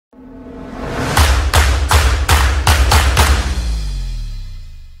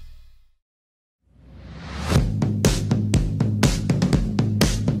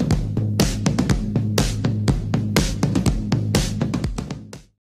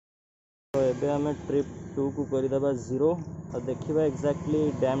एबे आम ट्रिप 2 को करदेबा 0 और देखिबा एक्जाक्टली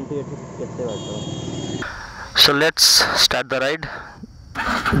डैम टी एठी केते बाटो। So let's start the ride.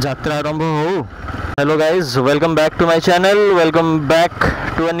 यात्रा आरंभ हो। Hello guys, welcome back to my channel, welcome back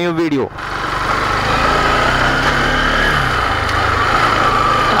to a new video.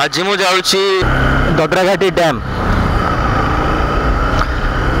 आज मु जाउची दद्राघाटी डैम।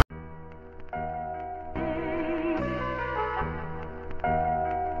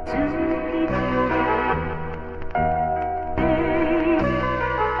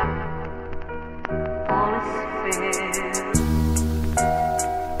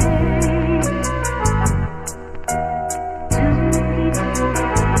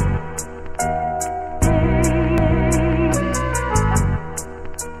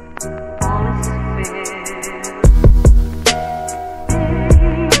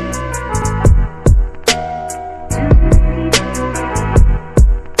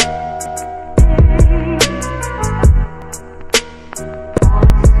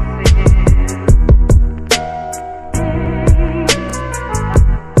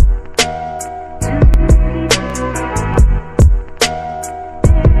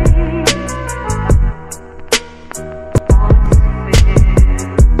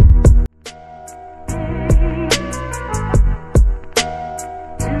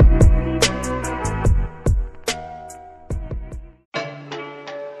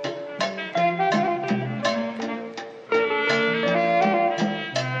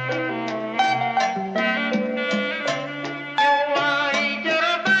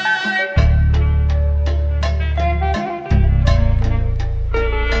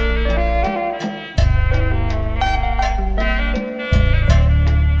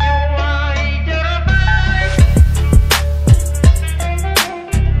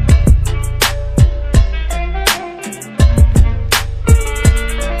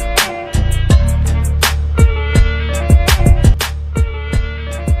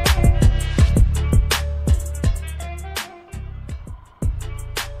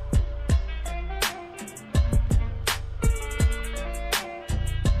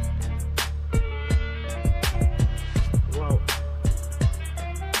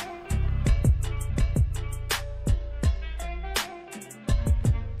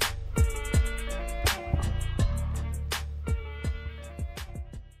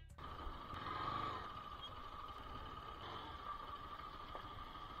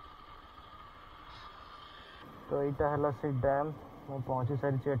 तो यहाँ है से डैम मैं पहुँची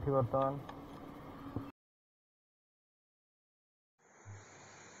सारी एठी बर्तमान।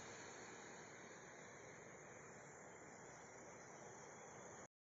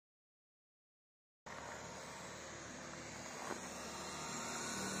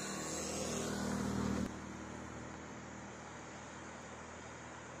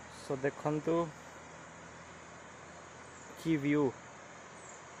 सो देखंतु की व्यू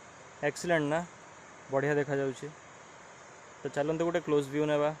एक्सीलेंट ना, बढ़िया देखा जाउची। तो चलते गोटे क्लोज व्यू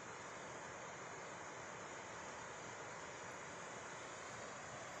नेबा।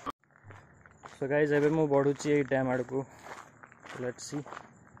 सो गाइज एबे मु बढ़ुची ए डैम आड़ को। Let's see.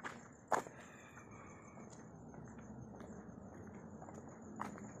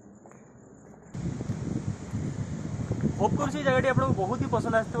 होप कर जगह आपको बहुत ही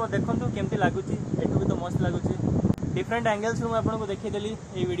पसंद आसो। देखो केमती लगुच, एठू भी तो मस्त लगुच। डिफरेंट एंगल्स मुझे आपको देखीदेली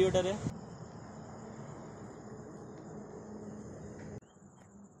ये वीडियोटारे।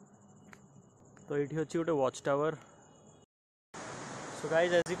 तो ये अच्छी गोटे watch tower. So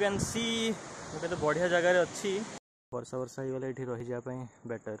guys as you can see गोटे तो बढ़िया जगार अच्छी। वर्षा वर्षा ही ये रही जाए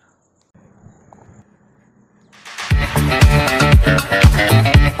बेटर।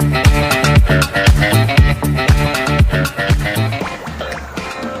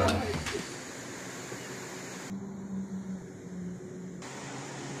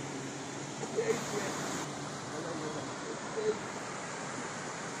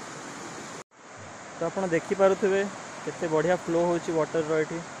 तो आप देखी पारुथिबे केते बढ़िया फ्लो होची वाटर रो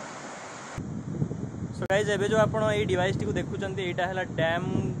एठी। सो गाइज एबे जो आपण ए डिवाइस टी को देखुचंती एटा हैला डैम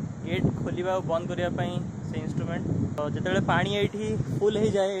गेट खोलिबा और बंद करिया पई से इंस्ट्रूमेंट। तो जेतेबेले पानी एठी फुल हो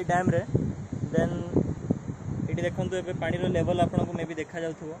जाए डैम रे, देन एठी देखंतु एबे पानी रो लेवल आपण को मे भी देखा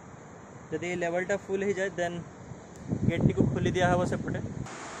जाउथबो। जदि ए लेवलटा फुल हो जाए देन गेट टी को खोली दिया हबो सेपटे।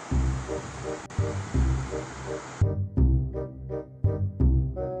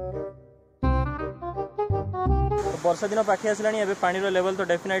 वर्षा दिन पाखे आसला एबे पानी रो लेवल तो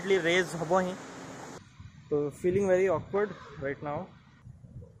डेफिनेटली रेज हबो ही। तो feeling very awkward right now.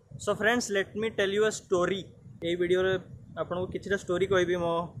 So friends let me tell you a story. ये वीडियो रे आपको किछटा स्टोरी कहबी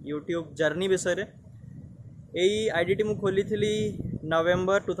मो यूट्यूब जर्नी विषय रे। यही आईडी टी मु खोली थी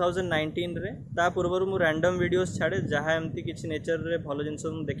नवेम्बर 2019 रे ता पूर्व मु रैंडम वीडियोस छाड़े जहाँ एमती किसी नेचर रे भल जिनस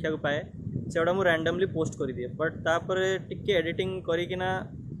देखा पाए सेगुड़ा मुझे रैंडमली पोस्ट कर दिए बट तापर टिके एडिटिंग करना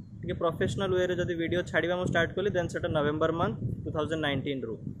टे प्रोफेशनल वे जब वीडियो छाड़ा मुझे स्टार्ट कली देन से नवेम्बर मंथ 2019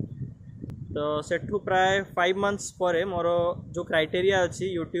 रु तो सेठू प्राय 5 मंथ्स पर मोर जो क्राइटेरिया अच्छी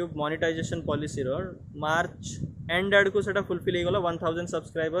YouTube monetization policy row March and आड़ को सेटा फुलफिल हो गला 1000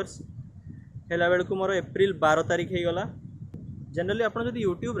 सब्सक्राइबर्स हेला बेल को मोर एप्रिल 12 तारीख हो गला। जनरली आप जब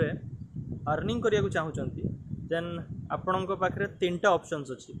यूट्यूब रे अर्निंग करने को चाहूँगी देन आपण पाखे 3टा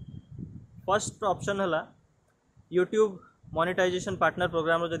ऑप्शंस अच्छी। फर्स्ट ऑप्शन है यूट्यूब मोनेटाइजेशन पार्टनर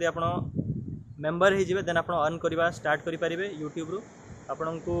प्रोग्राम जब आप मेंबर हो देन आप अर्न करवा स्टार्ट करेंगे यूट्यूब रू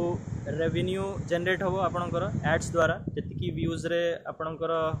आपण को रेवेन्यू जनरेट हम आपणकर एड्स द्वारा जी व्यूज रे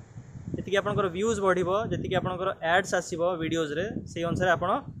आपणकर जी आपणकर व्यूज बढ़िबो जी आपणकर एड्स आसीबो वीडियोज रे से अनुसार आप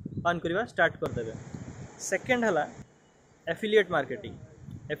अर्न करवा स्टार्ट करदेवे। सेकेंड है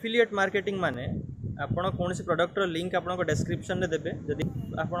एफिलिएट मार्केटिंग माने आपण कौन सी प्रोडक्टर लिंक आपन डिस्क्रिप्शन में देवे जदि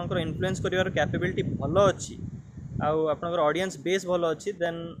आपनकर इन्फ्लुएंस करिवार कैपेबिलिटी भलो अच्छी आउ आपनकर ऑडियंस बेस भलो अच्छी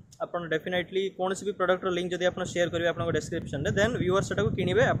देन आपन डेफिनेटली कौन सी भी प्रोडक्टर लिंक जदि आपन शेयर करिवे आपन डिस्क्रिप्शन में देन व्यूअर्स सेटा को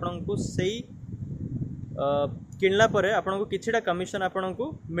किनिबे आपन को सही किनला परे आपन को किछिटा कमिशन आपन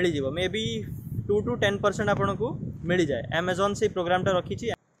को मिल जिवो मे बी 2 to 10% आपन को मिल जाए। Amazon से प्रोग्रामटा रखी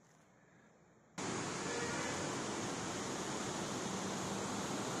छी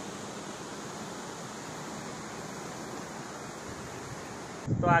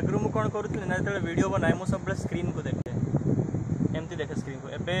तो आगु मुझे कौन करूँ ना जो वीडियो बनाए मुझे सब स्क्रीन को देखे एमती देखे स्क्रीन को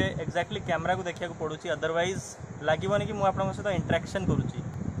एबे एक्जाक्टली कैमरा को देखा पड़ूँ अदरवाइज लगभग कि मुझे सहित इंटरेक्शन करुँची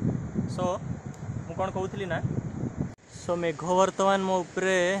सो मु कौन कहूली ना सो मेघ बर्तमान मो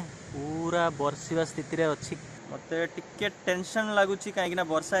उपरे पूरा बर्षा स्थित अच्छी मत टिके टेंशन लगुच कहीं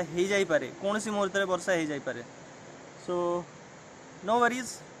वर्षा हो जापे कौन सी मुहूर्त में वर्षा हो जापे सो नो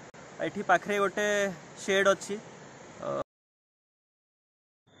वरीज ये पाखे गोटे शेड अच्छी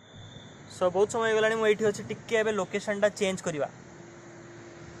सो बहुत समय गलानी मुझे अच्छी टिके एबे लोकेशनटा चेंज करवा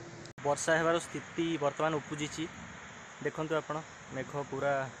वर्षा हेबार स्थिति वर्तमान उपजी देखु आप मेघ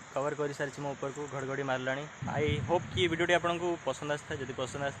पूरा कवर कर सारी मो ऊपर को घड़घड़ी मारला। आई होप कि वीडियोटी आपको पसंद आए जब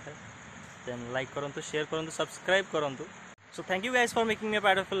पसंद आए देन लाइक करूँ शेयर करूँ सब्सक्राइब करूँ। So thank you guys for making me a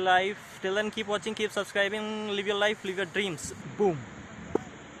part of life till then keep watching keep subscribing live your life live your dreams boom.